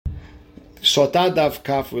Sotah Daf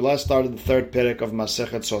Kaf, we last started the third perek of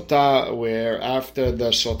Masechet Sotah, where after the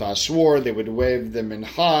Sotah swore, they would wave the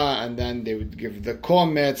mincha, and then they would give the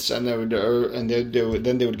komets, and then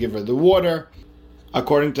they would give her the water.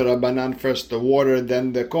 According to Rabbanan, first the water,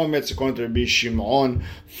 then the komets. According to Rabbi Shimon,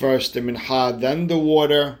 first the mincha, then the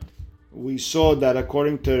water. We saw that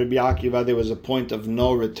according to Rabbi Akiva, there was a point of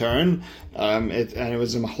no return, and it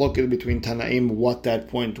was a mahloket between Tanaim what that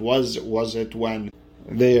point was. Was it when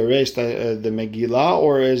they erased the Megillah,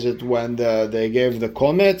 or is it when they gave the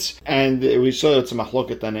komets? And we saw it's a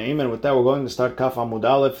mahloket Tanaim, and with that we're going to start Kaf Amud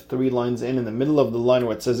Aleph, 3 lines in the middle of the line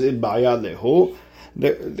where it says Ibaya Lehu.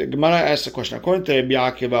 The Gemara asks the question, according to Rabbi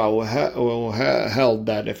Akiva, who held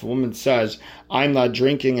that if a woman says, I'm not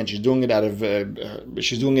drinking, and she's doing it in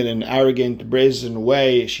an arrogant, brazen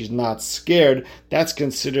way, she's not scared, that's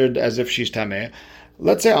considered as if she's tameh.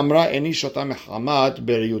 Let's say Amra eni shota mechamat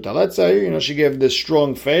beriyuta. Let's say, she gave this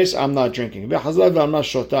strong face, I'm not drinking. V'chazal v'amra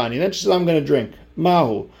shotani. Then she says, I'm going to drink.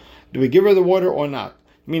 Mahu. Do we give her the water or not?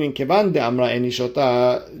 Meaning, kevan de amra eni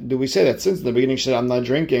shota, do we say that since the beginning she said, I'm not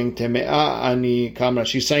drinking, teme'a ani kamra,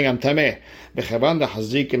 she's saying I'm tameh. V'chevan de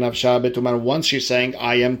hazik nafsha betuman, once she's saying,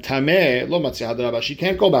 I am tameh, lo matzih hadraba, she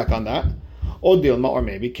can't go back on that. Or dilma, or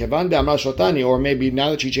maybe, kevan de amra shotani, or maybe now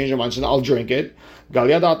that she changed her mind, she said, I'll drink it. It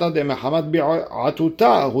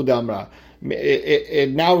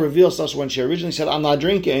now reveals to us when she originally said, I'm not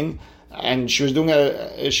drinking, and she was doing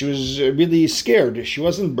she was really scared. She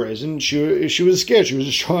wasn't brazen, she was scared. She was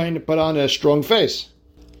just trying to put on a strong face.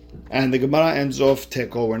 And the Gemara ends off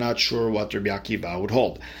teko. We're not sure what Rabbi Akiva would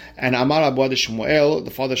hold. And Amar Abu Shmuel,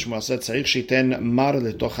 the father Shmuel said, "Tzarich shiten mar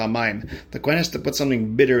letoch hamayim." The Kohen has to put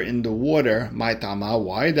something bitter in the water. My tama.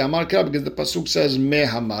 Why? The Amar Kab, because the pasuk says me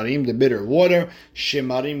hamarim, the bitter water.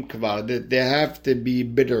 Shemarim kvar. That they have to be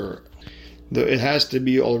bitter. It has to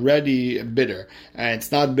be already bitter, and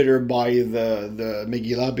it's not bitter by the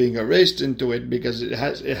Megillah being erased into it, because it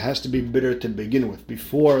has to be bitter to begin with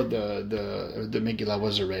before the Megillah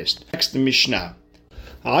was erased. Next, the Mishnah.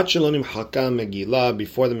 Megillah,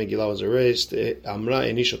 before the Megillah was erased, Amra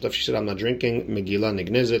eni shotaf, she said, I'm not drinking. Megillah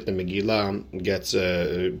nignezet, the Megillah gets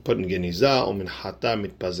put in geniza, or minchata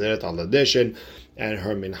mitpazeret al deshen, and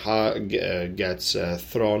her mincha gets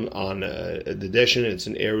thrown on the deshen. It's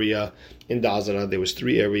an area in the Azara. There was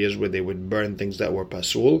 3 areas where they would burn things that were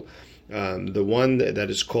pasul. The one that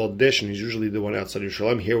is called deshen is usually the one outside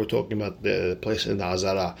Yerushalayim. Here we're talking about the place in the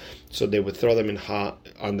Azara. So they would throw the mincha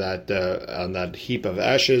on that heap of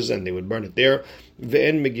ashes, and they would burn it there.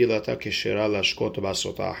 Ve'en megillata keshera lashkot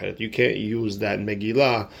b'sotah acheret. You can't use that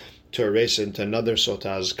Megillah to erase into another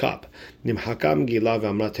Sotah's cup. Nimhaka Megillah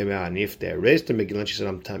ve'amra teme'ani. If they erased the Megillah, she said,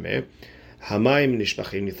 I'm tameh. Hamayim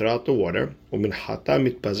nishpachim, you throw out the water. U'minchata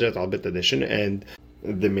mitpazeret al bet hadeshen, and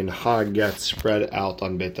the mincha gets spread out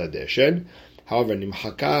on bet hadeshen. However,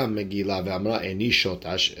 nimhaka Megillah ve'amra eni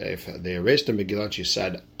shotash. If they erased the Megillah and she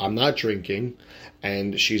said, I'm not drinking,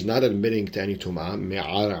 and she's not admitting to any tumah,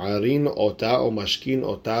 me'arin ota o mashkin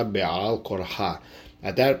ota be'al korha.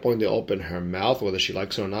 At that point, they open her mouth, whether she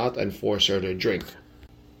likes it or not, and force her to drink.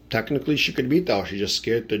 Technically, she could beat out. She's just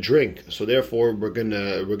scared to drink. So therefore, we're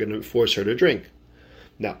gonna force her to drink.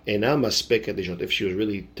 Now, if she was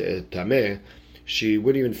really tameh, she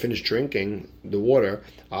wouldn't even finish drinking the water.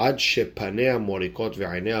 Until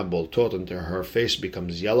her face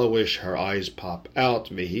becomes yellowish, her eyes pop out.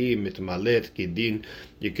 You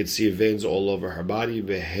could see veins all over her body. And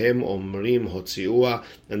the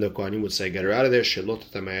Kohanim would say, get her out of there,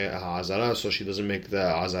 so she doesn't make the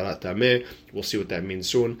azara tameh. We'll see what that means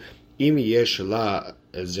soon.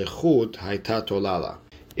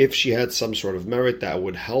 If she had some sort of merit that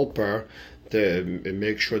would help her to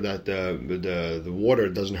make sure that the water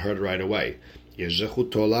doesn't hurt right away. There's some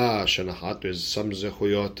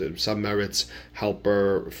zechuyot, some merits help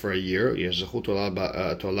her for a year. Some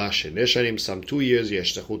 2 years.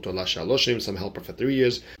 Some help her for 3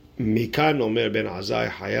 years. Mikan Omer ben Azai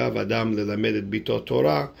Hayav Adam lelamed bito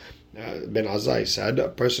Torah. Ben Azai said, a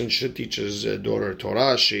person should teach his daughter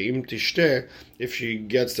Torah, she'im tishteh, if she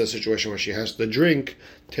gets the situation where she has to drink,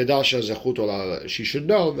 tedasha zechut olah, she should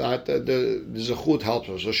know that the zechut helps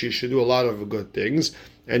her, so she should do a lot of good things,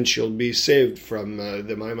 and she'll be saved from the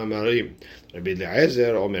Mayim HaMarim. Rabbi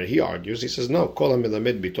Eliezer Omer, he argues, he says, no, kol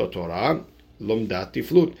ha-melamed bito Torah, lomdat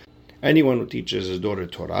tiflut. Anyone who teaches his daughter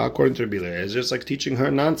Torah, according to Rabbi Eliezer, it's like teaching her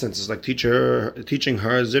nonsense, it's like teaching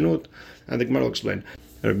her zinut, and the Gemara will explain.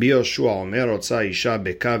 Rabbi Yoshua Omer Otza Isha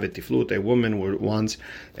Bekav Vetiflut. A woman wants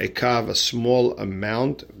a kav, a small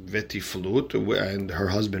amount, vetiflut, and her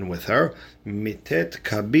husband with her. Mitet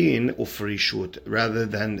kabin ufrishut, rather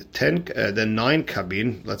than 9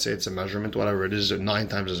 kabin. Let's say it's a measurement, whatever it is, 9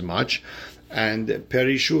 times as much. And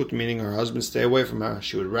perishut, meaning her husband stay away from her.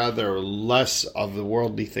 She would rather less of the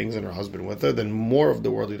worldly things and her husband with her than more of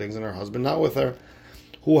the worldly things and her husband not with her.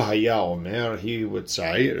 Hu haya omer, he would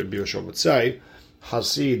say, Rabbi Yoshua would say,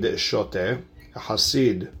 Hasid shoteh, a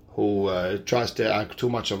Hasid who tries to act too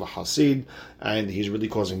much of a Hasid, and he's really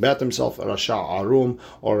causing bad to himself, Rasha Arum,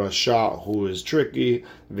 or Rasha who is tricky,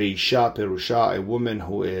 Veisha Perusha, a woman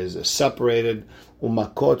who is separated,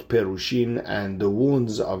 Umakot Perushin, and the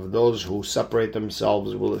wounds of those who separate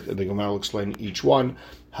themselves, the Gemara will explain each one,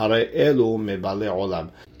 Hare Elu Mebale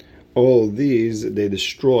Olam. All these, they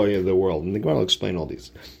destroy the world. And the Gemara will explain all these.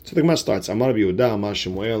 So the Gemara starts, Amar Rabbi Yehuda, Amar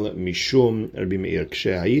Shemuel, Mishum, Rabbi Meir,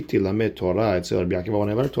 Kshe'ayiti lamed Torah, etc. Rabbi Akiva, when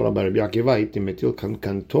I learned Torah by Rabbi Akiva, Ayiti metil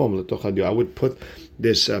kankantom letoch hadio. I would put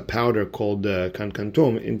this powder called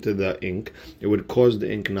kankantom into the ink. It would cause the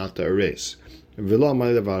ink not to erase. V'lo amar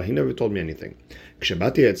levar, he never told me anything.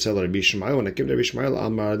 Kshe'bati etzel Rabbi Shmuel, when I came to Rabbi Shmuel,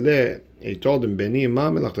 Amar le, he told him, Beni,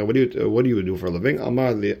 ma melachta, what do you do for a living?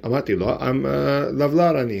 Amati lo, I'm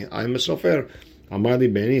lavlarani, I'm a sofer. Amar li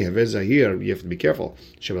Beni, heve zahir, you have to be careful.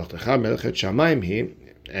 Shemelachtecha melechet shamayim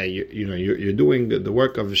hi, you're doing the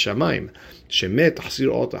work of the shamayim. Shemet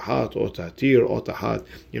tahsir otahat, otatir, otahat.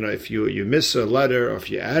 If you miss a letter, or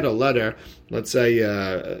if you add a letter, let's say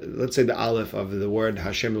the aleph of the word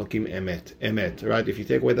Hashem Elokim emet, right? If you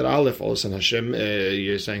take away that aleph, all of a sudden Hashem,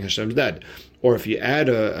 you're saying Hashem's dead. Or if you add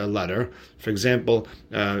a letter, for example,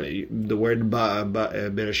 the word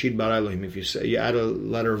Bereshit bara Elohim, if you add a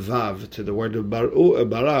letter Vav to the word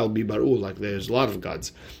bara, will be baru, like there's a lot of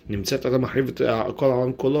gods. It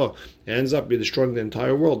ends up you're destroying the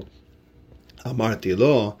entire world. Amarti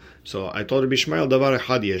lo. So I told Rabbi Shmuel, Davar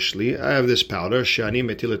echad yeshli. I have this powder. Shani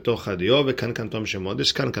metil letoch hadio vekankantom shemo.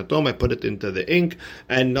 This kankantom, I put it into the ink,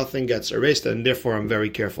 and nothing gets erased, and therefore I'm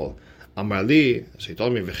very careful. Amarli. So he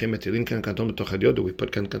told me, v'chim metilin kankantom letoch hadio. Do we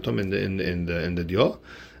put kankantom in the dio?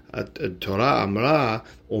 Torah amra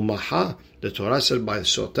umaha. The Torah said by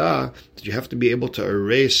Sotah that you have to be able to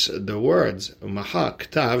erase the words. Umaha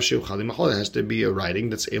ktav sheuchal imachol. It has to be a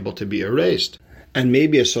writing that's able to be erased. And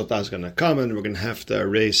maybe a Sotah is going to come and we're going to have to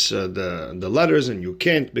erase the letters, and you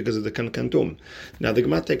can't because of the kankantum. Now the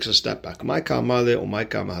Gemara takes a step back. What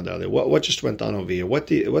just went on over here? What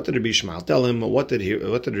did Rabbi Shmuel tell him? What did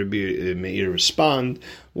Rabbi Meir respond?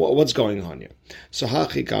 What's going on here? So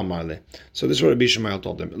this is what Rabbi Shmuel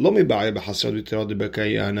told him.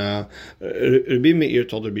 Rabbi Meir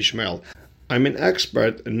told Rabbi Shmuel, I'm an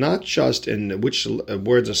expert not just in which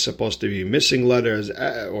words are supposed to be missing letters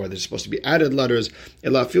or they're supposed to be added letters.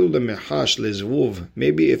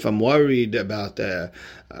 Maybe if I'm worried about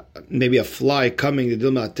maybe a fly coming, maybe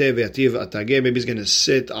he's going to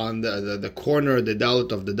sit on the corner, the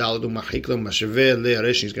dalit of the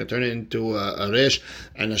dalit, he's going to turn it into a resh,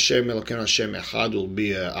 and Hashem Echad will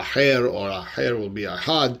be a hair, or a hair will be a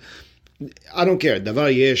had. I don't care. I have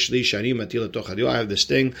this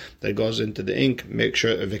thing that goes into the ink. Make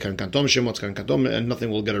sure and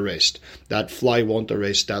nothing will get erased. That fly won't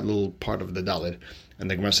erase that little part of the dalit.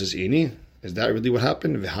 And the Gemara says, "Ini, is that really what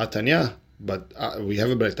happened?" But we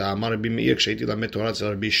have a brayta.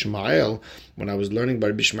 When I was learning by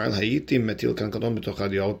Rabbi Shmuel, I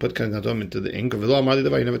would put kankatom into the ink. He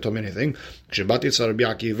never told me anything.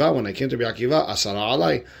 When I came to Rabbi Akiva, asara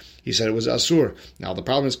alai. He said it was asur. Now the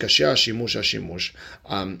problem is kashya shimush.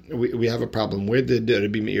 We have a problem. Where did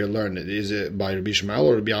Rabbi Meir learn it? Is it by Rabbi Shmuel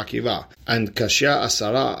or Rabbi Akiva? And kashya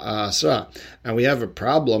asra. And we have a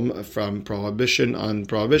problem from prohibition on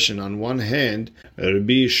prohibition. On one hand,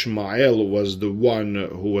 Rabbi Shmuel was the one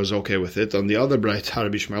who was okay with it. On the other bright,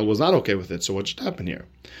 Rabbi Shmuel was not okay with it. So what should happen here?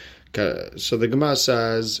 So the Gemara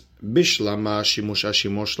says, Bishlama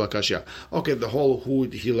shimush lakashya. Okay, the whole who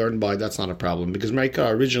he learned by, that's not a problem. Because Maika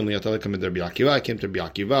originally, I came to Rabbi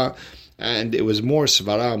Akiva, and it was more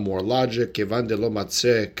svara, more logic. He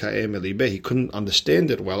couldn't understand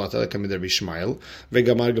it well. So he went to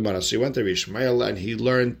Rabbi Shmuel, and he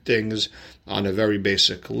learned things on a very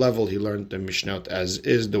basic level. He learned the Mishnah as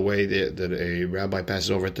is, the way that a rabbi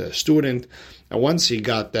passes over to a student. And once he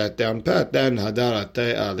got that down pat, then Hadar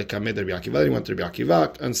lekamed Rabbi Akiva, he went to Rabbi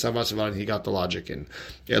Akiva, and Savasvar, and he got the logic in.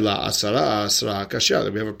 Ela asara kasha.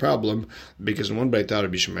 We have a problem because in one breita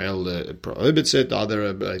Rabbi Shmuel prohibits it, the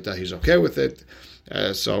other breita he's okay with it.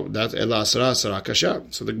 So that's ela asara kasha.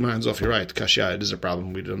 So the Gemara ends off. You're right, kasha. It is a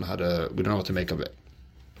problem. We don't know what to make of it.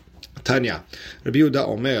 Tanya, Rabbi Yehuda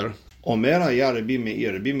Omer haya Rabbi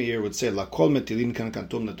Meir. Rabbi Meir would say lakol metilin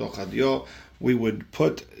kankantum letoch hadio. We would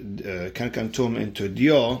put kankantum into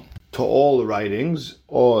dio, to all writings,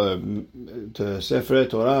 or to Sefer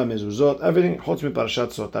Torah, Mezuzot, everything, Chutz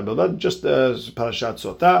Parashat Sotah, but just Parashat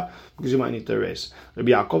Sotah, because you might need to erase.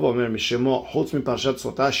 Rabbi Yaakov Omer Mishemo, Chutz Parashat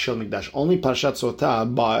Sotah Shel Mikdash, only Parashat Sotah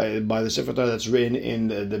by the Sefer Torah that's written in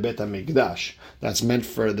the Bet HaMikdash, that's meant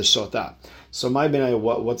for the Sotah. So my benay,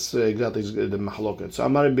 what's exactly the mahloket? So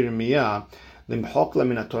Amar Birmiyah,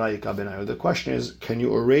 the question is, can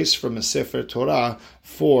you erase from a Sefer Torah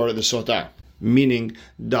for the Sotah? Meaning,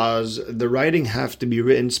 does the writing have to be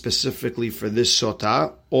written specifically for this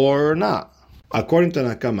Sotah or not? According to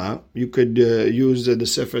Nakama, you could use the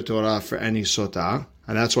Sefer Torah for any Sotah,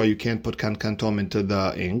 and that's why you can't put Kankantom into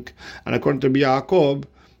the ink. And according to Rabbi Yaakov,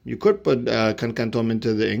 you could put Kankantom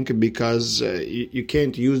into the ink because you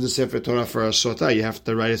can't use the Sefer Torah for a Sotah. You have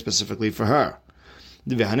to write it specifically for her.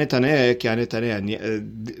 This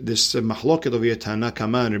mahloket over here, Tana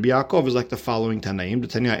Kaman, Rabbi Yaakov is like the following Tanaim. The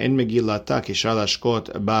Tanya in Megillata Kishal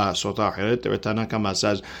Ashkot Ba Sotah Achiret, or Tana Kama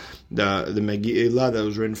says the Megillah that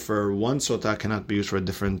was written for one Sotah cannot be used for a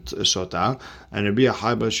different Sotah. And Rabbi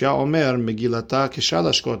Yachai bar Shia Omer Megillata Kishal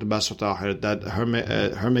Ashkot Ba Sotah Achiret, that her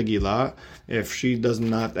Megillah, if she does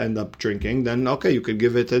not end up drinking, then okay, you could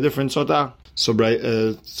give it a different Sotah. So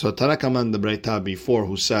Tanakaman, the Braita before,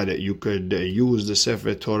 who said that you could use the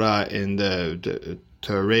Sefer Torah to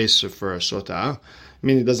erase for a Sotah,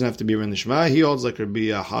 meaning it doesn't have to be written Shema. He holds like Rabbi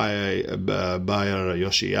Yahai Bayar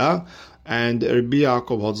Yoshia, and Rabbi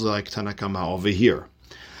Yaakov holds like Tanakama over here.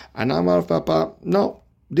 And Amar Papa, no,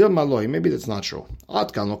 Dil Maloi, maybe that's not true.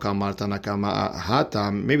 Atkan lo kamar Tanakama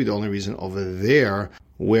Hatam, maybe the only reason over there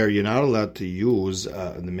where you're not allowed to use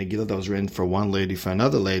the Megillah that was written for one lady for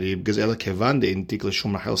another lady, because Ela Kevande in Tikla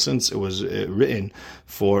Shum Rahel, since it was written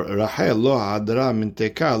for Rahel, Lo Adra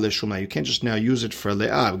Minteka Leshuma, you can't just now use it for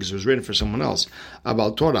Leah because it was written for someone else.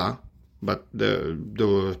 About Torah, but the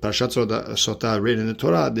Parashat Sotah written in the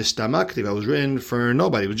Torah, the Stamaktiv, was written for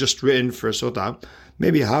nobody, it was just written for Sotah.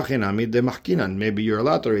 Maybe Hachinami de Mahkinan, maybe you're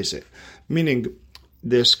allowed to erase it. Meaning,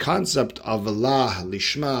 this concept of Allah,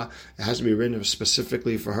 Lishma, it has to be written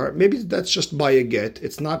specifically for her. Maybe that's just by a get.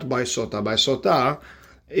 It's not by Sotah. By Sotah,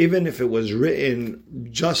 even if it was written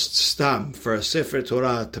just stam for a Sefer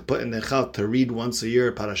Torah to put in the Chal to read once a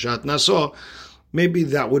year, Parashat Naso, maybe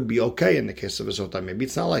that would be okay in the case of a Sotah. Maybe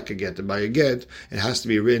it's not like a get. By a get, it has to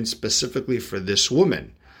be written specifically for this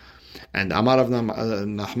woman. And Amar of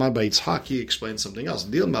Nachman by Yitzhak, he explains something else.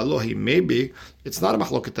 Dil Malohi, maybe it's not a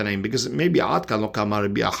machloket tanaim, because maybe Atkan lo kamar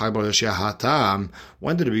Rabbi Yachai bar Yoshia hatam.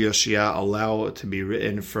 When did Rabbi Yoshia allow it to be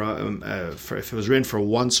written for if it was written for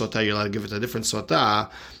one Sotah, you're allowed to give it a different Sotah?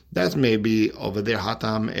 That may be over there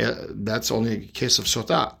hatam. That's only a case of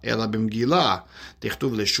Sotah. Ela b'mgila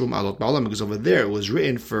tichtuv leshum alot ba'olam, because over there it was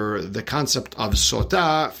written for the concept of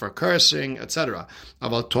Sotah, for cursing, etc.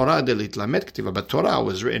 About Torah delit lamet ktiva, but Torah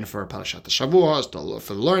was written for Parashat Shavua,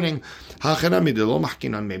 for learning. Hachenami de lo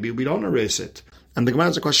mahkinan, maybe we don't erase it. And the Gemara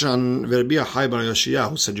has a question on Rabbi Yachai bar Yoshia,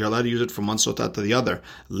 who said you're allowed to use it from one Sotah to the other.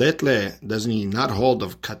 Letle, doesn't he not hold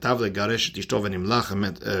of Katav legaresh tishto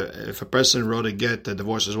v'nimlach? If a person wrote a get to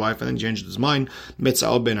divorce his wife and then changed his mind,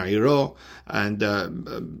 Metza'o ben Airo, and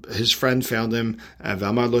his friend found him,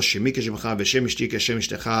 V'amar lo shemi keshemcha v'shem ishti keshem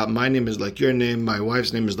ishtecha, my name is like your name, my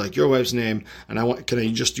wife's name is like your wife's name, and can I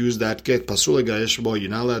just use that get? Pasul legaresh bo, you're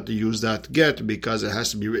not allowed to use that get because it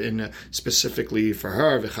has to be written specifically for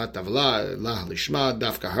her. V'chatav la Lishma,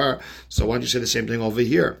 dafka her. So why don't you say the same thing over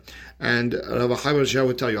here? And Rav Chaim Shah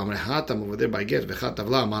would tell you, Hatam over there by get,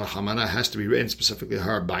 V'chatavla, Mar Hamana has to be written specifically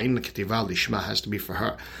her. Ba'in Ketiva Lishma has to be for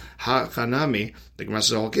her. Ha'chanami, the Gemara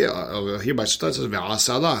says, okay, over here by Sotah it says,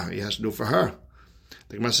 Ve'asala, he has to do for her.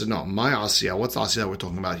 The Gemara says, no, my Asiya, what's the Asiya that we're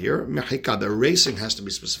talking about here? Mechika, the erasing has to be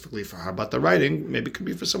specifically for her, but the writing maybe could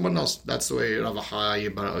be for someone else. That's the way Rav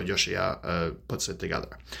Chaim Yoshia puts it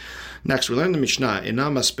together. Next, we learn the Mishnah.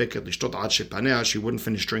 She wouldn't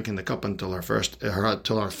finish drinking the cup until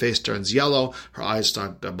her face turns yellow, her eyes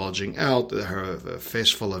start bulging out, her face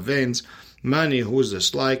full of veins. Mani, who is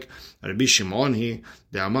this like? Rabbi Shimon,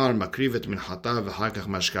 the Amar Makrivet Minchata v'Hakach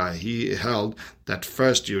Mashka. He held that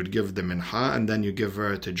first you would give the mincha and then you give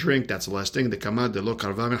her to drink. That's the last thing. The Kamad de lo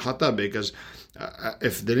karva minchata, because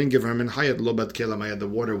if they didn't give her mincha, lo bad kelamaya, the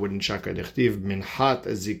water wouldn't check her. Dichtiv minchat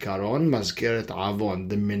zikaron mazkeret avon.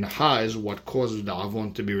 The mincha is what causes the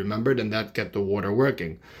avon to be remembered, and that get the water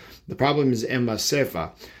working. The problem is Emma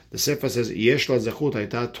Sefa. The Sefer says, Yesh la zechut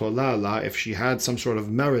hayta tola la, if she had some sort of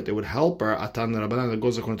merit, it would help her. Atan Rabbanan, that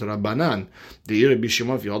goes according to Rabbanan. The Rabbi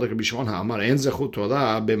Shimon, if you hold like Rabbi Shimon ha'amar, en zechut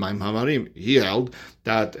tola b'mayim hamarim. He held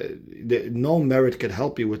that no merit could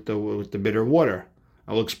help you with the bitter water.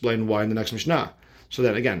 I will explain why in the next Mishnah. So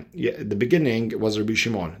then again, the beginning was Rabbi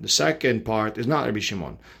Shimon. The second part is not Rabbi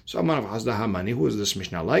Shimon. So Amar of Hazda Hamani, who is this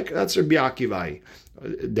Mishnah like? That's Rabbi Akivai.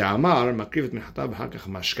 The Amar, Makrivet Minchata B'Hakach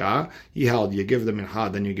Mashka. He held, you give the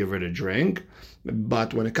mincha, then you give her the drink.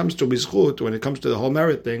 But when it comes to Bizchut, when it comes to the whole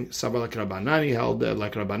merit thing, Sabar like Rabbanan, he held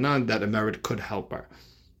like Rabbanan, that a merit could help her.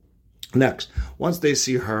 Next, once they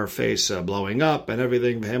see her face blowing up and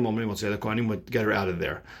everything, the Kohanim would get her out of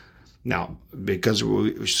there. Now, because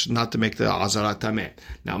not to make the Azarat Tameh.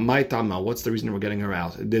 Now, my Tama, what's the reason we're getting her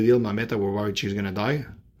out? We're worried she's going to die?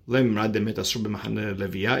 You're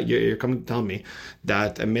coming to tell me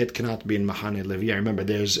that a met cannot be in Mahane Leviyah. Remember,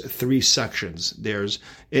 there's 3 sections. There's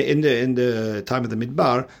in the time of the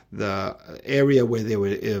Midbar, the area where they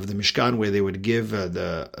would of the Mishkan where they would give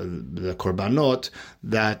the korbanot.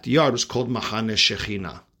 That yard was called Mahane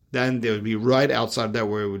Shechina. Then there would be right outside there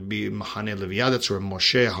where it would be Mahane Leviyah. That's where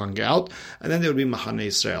Moshe hung out, and then there would be Mahane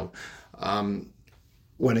Israel.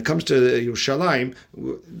 When it comes to Yerushalayim,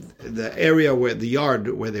 the area where the yard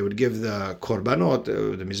where they would give the korbanot,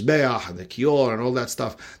 the mizbeach, the kior, and all that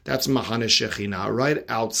stuff, that's Mahane Shechina, right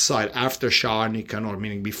outside after Sha'ar Nikanor,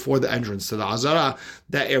 meaning before the entrance to the Azara.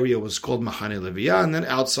 That area was called Mahane Leviyah, and then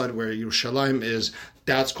outside where Yerushalayim is,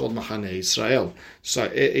 that's called Mahane Israel. So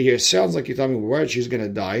it sounds like you're telling me where she's going to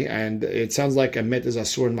die, and it sounds like a met is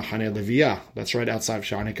asur in Mahane Leviyah. That's right outside of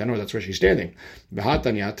Sha'ar Nikanor. That's where she's standing.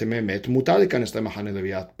 V'hatanya temeh met mutar likanes Mahane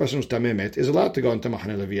Leviyah. The person who's tameh met is allowed to go into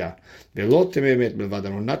Mahane Leviyah. Ve'lo temeh met b'lvad,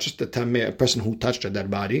 not just the tameh, a person who touched a dead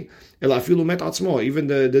body. Ela afilu met atzmo, even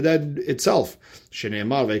the dead itself.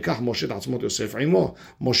 Shene'emar ve'ikach Moshe atzmot Yosef imo.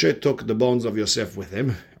 Moshe took the bones of Yosef with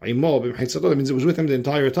him. Imo b'mchitzato, that means it was with him the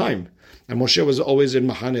entire time. And Moshe was always in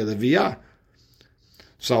Mahane Leviyah.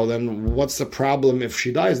 So then what's the problem if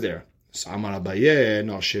she dies there? We're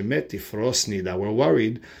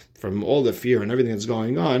worried from all the fear and everything that's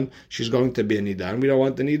going on, she's going to be a Nida. And we don't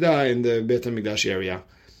want the Nida in the Beit HaMikdash area.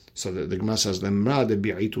 So the Gemara says,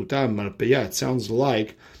 it sounds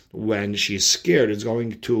like when she's scared, it's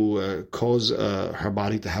going to cause her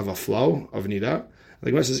body to have a flow of Nida. The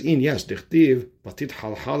Gemara says, yes, it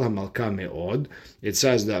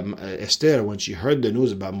says that Esther, when she heard the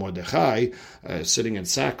news about Mordechai sitting in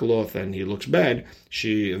sackcloth and he looks bad, it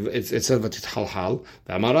said Vatithalhal,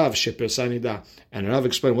 and Rav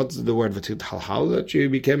explained what's the word Vatithalhal, that she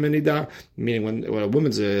became a Nida, meaning when a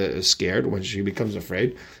woman's scared, when she becomes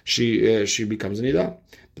afraid, she becomes a Nida.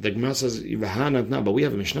 But the Gemara says, but we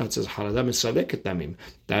have a Mishnah that says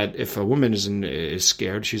that if a woman is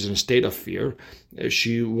scared, she's in a state of fear,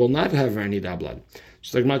 she will not have any Nida blood.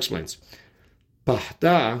 So the Gemara explains,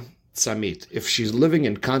 Pahta Tzamit, if she's living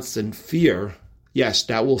in constant fear, yes,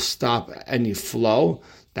 that will stop any flow,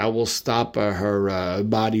 that will stop her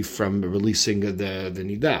body from releasing the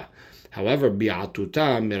Nida. However,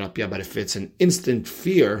 Bi'atuta Mirapia, but if it's an instant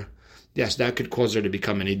fear, yes, that could cause her to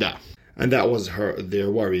become a Nida. And that was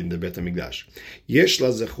their worry in the Beit HaMikdash. Yesh la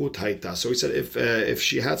zechut haita. So he said if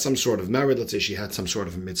she had some sort of merit, let's say she had some sort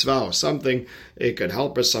of mitzvah or something, it could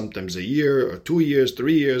help her sometimes a year or 2 years,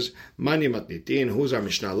 3 years. Mani matnitin, who's our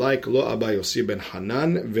Mishnah like? Lo Abba Yossi ben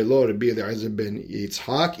Hanan, velo Rabbi Eliezer ben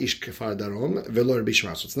Yitzhak, ish Kfar Darom, velo Rabbi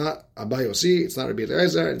Shmuel. So it's not Abba Yossi, it's not Rabbi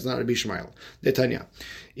Eliezer, it's not Rabbi Shmuel. Detanya.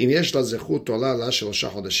 אם יש לה זכות עולה לה 3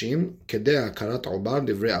 חודשים, כדי הכרת עובר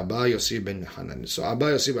דברי אבא יוסי בן חנן. So Abba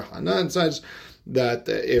Yossi ben Hanan says that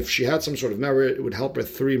if she had some sort of merit, it would help her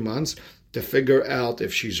 3 months to figure out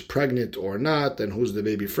if she's pregnant or not, and who's the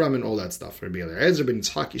baby from, and all that stuff. Rabbi Eliezer ben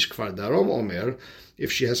Yitzhak ish Kfar Darom Omer, if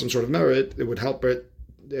she has some sort of merit, it would help her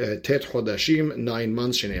Tet Chodashim, 9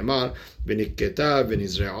 months, Shene'emar, V'niketa,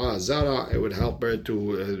 V'nizre'a Zara, it would help her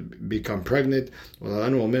to become pregnant.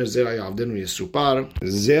 Zera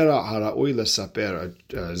hara'ui l'saper,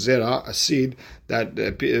 Zera, a seed that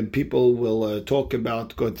people will talk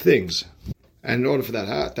about good things. And in order for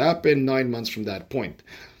that to happen, 9 months from that point.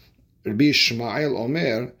 Rabbi Shmuel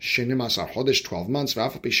Omer, 12 months,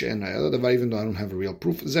 even though I don't have a real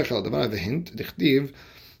proof, Zechel, I have a hint, Dichtiv,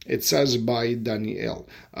 it says by Daniel.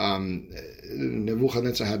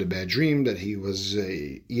 Nebuchadnezzar had a bad dream that he was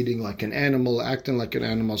eating like an animal, acting like an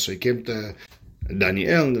animal, so he came to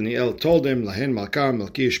Daniel, and Daniel told him, Lahen Malkar,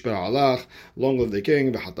 Melki Shper Alach, long live the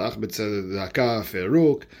king, V'hatach B'tzedaka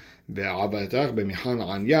Feruk,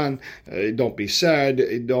 don't be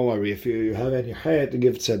sad, don't worry, if you have any hayat to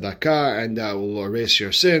give tzedakah, and that will erase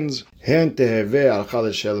your sins, and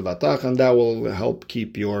that will help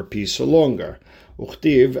keep your peace longer.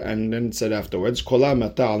 And then it said afterwards,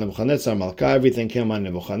 everything came on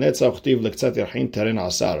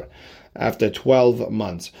Nebuchadnezzar, after 12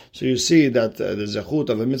 months. So you see that the zechut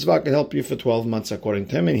of a mitzvah can help you for 12 months according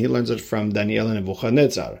to him, and he learns it from Daniel and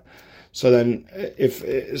Nebuchadnezzar. So then,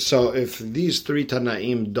 if these three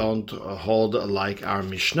Tanaim don't hold like our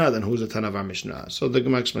Mishnah, then who's the Tana of our Mishnah? So the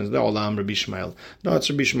Gemara explains, the Olam Rabbi Shmuel. No, it's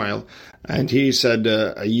Rabbi Shmuel, and he said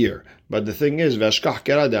a year. But the thing is, V'ashkach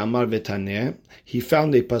kera de'amar v'taneh, he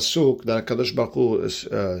found a pasuk that HaKadosh Baruch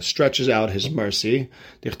Hu stretches out His mercy.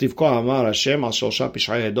 Dichtiv ko amar Hashem al shosha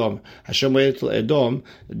pishai Edom. Hashem waited till Edom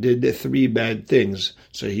did the three bad things.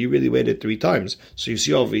 So He really waited 3 times. So you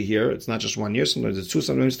see over here, it's not just 1 year, sometimes it's 2,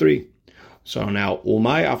 sometimes 3. So now,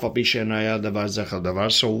 umay afapi she'naya davar zechel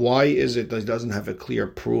davar. So why is it that he doesn't have a clear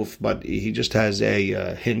proof, but he just has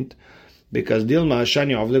a hint? Because dilma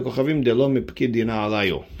shani avle kochavim delo mipkid dina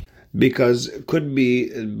alayu. Because it could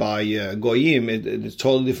be by goyim, it's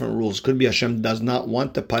totally different rules. Could be Hashem does not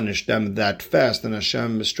want to punish them that fast, and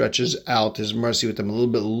Hashem stretches out His mercy with them a little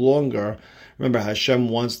bit longer. Remember, Hashem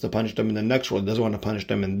wants to punish them in the next world; doesn't want to punish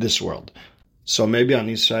them in this world. So maybe on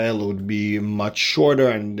Israel it would be much shorter,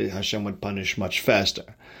 and Hashem would punish much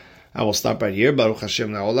faster. I will stop right here. Baruch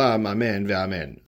Hashem la'olam. Amen ve'amen.